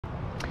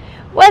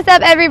What's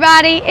up,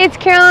 everybody? It's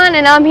Caroline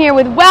and I'm here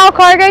with Wow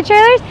Cargo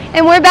Trailers,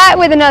 and we're back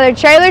with another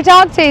Trailer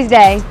Talk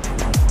Tuesday.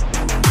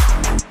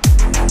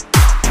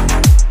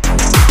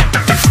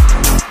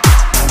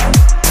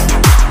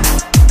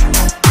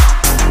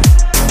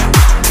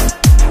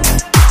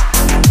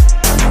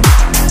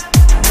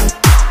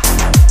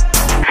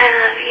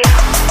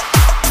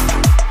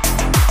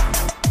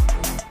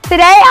 Today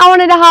I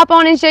wanted to hop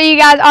on and show you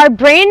guys our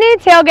brand new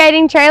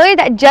tailgating trailer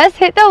that just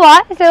hit the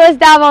lot, so let's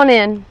dive on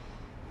in.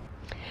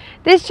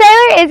 This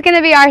trailer is going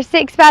to be our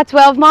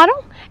 6x12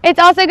 model. It's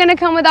also going to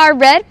come with our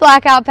red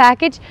Blackout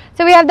package.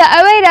 So we have the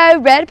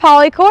 080 red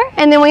Polycore,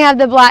 and then we have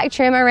the black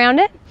trim around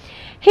it.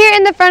 Here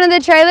in the front of the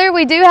trailer,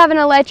 we do have an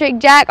electric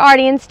jack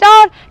already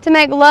installed to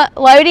make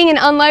loading and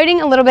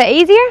unloading a little bit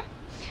easier.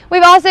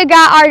 We've also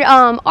got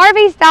our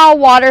RV style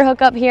water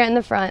hookup here in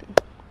the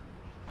front.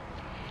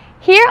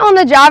 Here on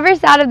the driver's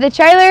side of the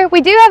trailer,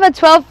 we do have a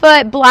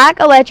 12-foot black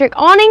electric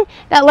awning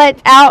that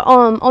lets out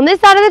on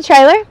this side of the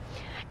trailer.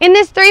 In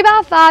this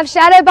 3x5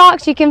 shadow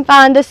box, you can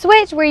find the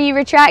switch where you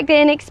retract it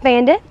and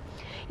expand it.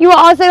 You will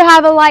also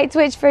have a light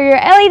switch for your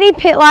LED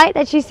pit light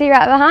that you see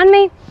right behind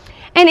me.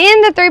 And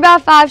in the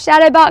 3x5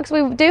 shadow box,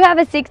 we do have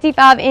a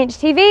 65-inch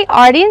TV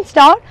already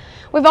installed.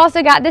 We've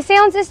also got the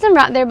sound system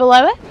right there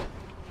below it.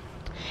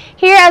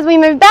 Here, as we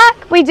move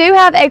back, we do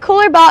have a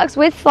cooler box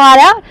with slide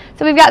out.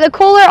 So we've got the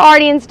cooler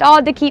already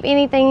installed to keep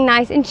anything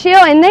nice and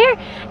chill in there.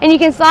 And you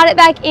can slide it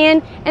back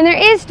in, and there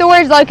is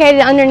storage located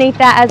underneath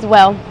that as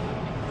well.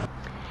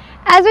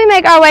 As we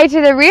make our way to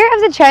the rear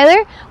of the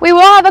trailer, we will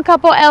have a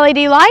couple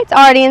LED lights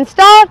already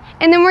installed,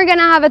 and then we're going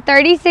to have a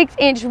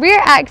 36-inch rear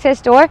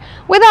access door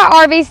with our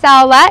RV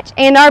style latch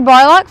and our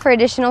bar lock for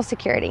additional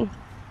security.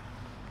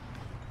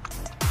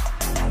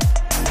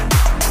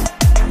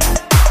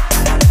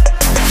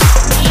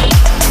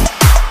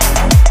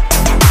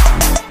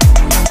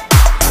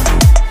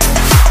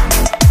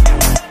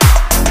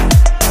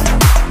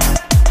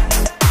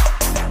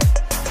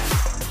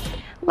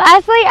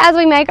 Lastly, as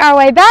we make our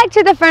way back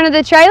to the front of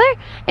the trailer,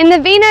 in the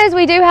Vinos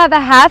we do have a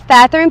half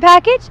bathroom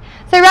package.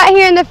 So right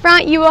here in the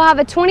front you will have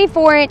a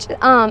 24-inch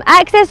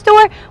access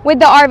door with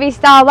the RV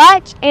style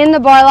latch and the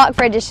bar lock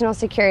for additional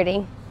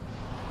security.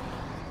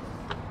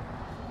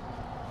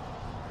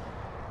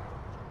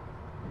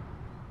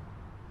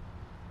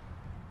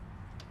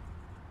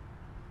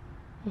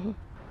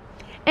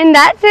 And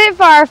that's it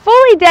for our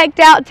fully decked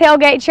out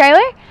tailgate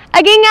trailer.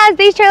 Again, guys,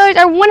 these trailers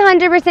are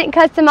 100%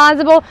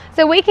 customizable,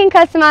 so we can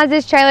customize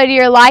this trailer to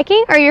your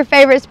liking or your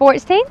favorite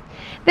sports team.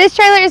 This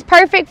trailer is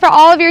perfect for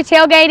all of your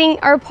tailgating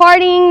or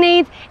partying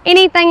needs,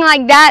 anything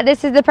like that.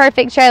 This is the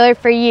perfect trailer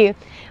for you.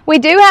 We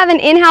do have an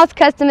in-house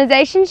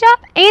customization shop,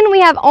 and we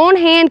have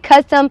on-hand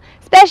custom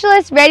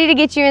specialists ready to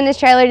get you in this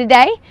trailer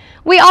today.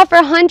 We offer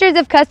hundreds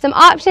of custom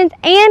options,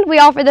 and we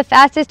offer the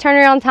fastest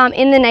turnaround time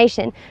in the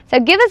nation. So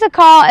give us a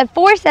call at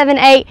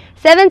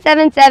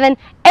 478-777-8907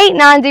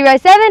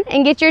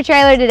 and get your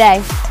trailer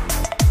today.